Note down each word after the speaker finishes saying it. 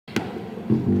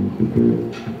I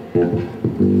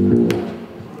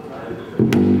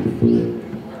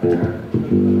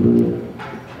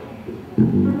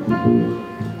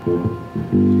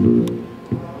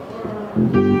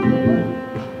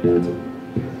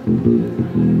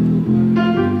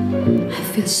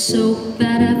feel so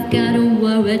bad, I've got a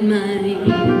worried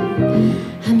mind.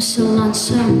 I'm so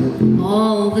lonesome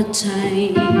all the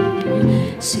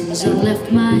time, since I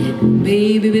left my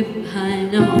baby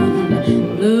behind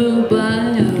on blue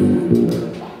Bayou.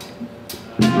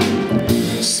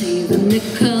 Saving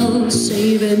nickels,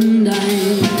 saving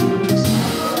dimes,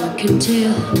 working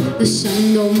till the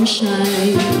sun don't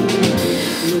shine,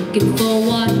 looking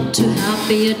forward to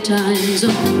happier times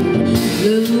on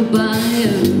blue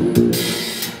Bayou.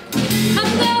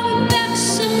 I'm going back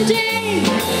someday,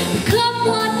 come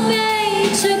what may,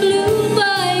 to blue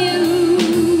Bayou,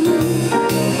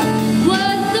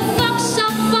 where the fox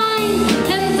are fine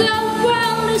and the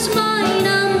world is mine.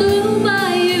 On blue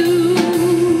Bayou,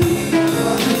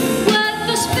 where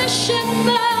there's fishing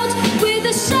birds with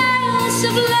the sails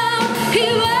of love.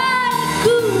 Here I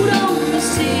could only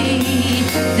see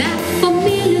that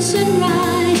familiar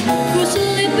sunrise through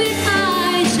sleepy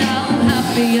eyes. How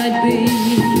happy I'd be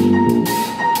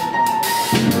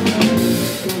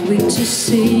going to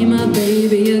see my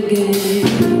baby again,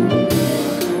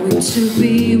 going to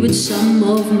be with some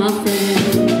of my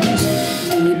friends.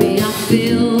 Maybe I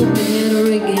feel better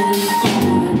again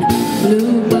on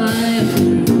blue Bayou.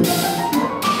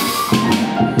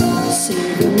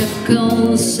 Saving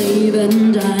nickels,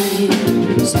 saving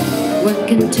dimes,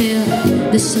 working till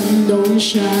the sun don't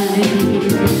shine,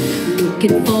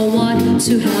 looking forward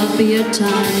to happier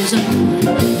times on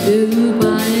blue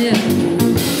Bayou.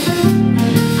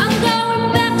 I'm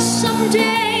going back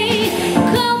someday,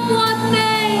 come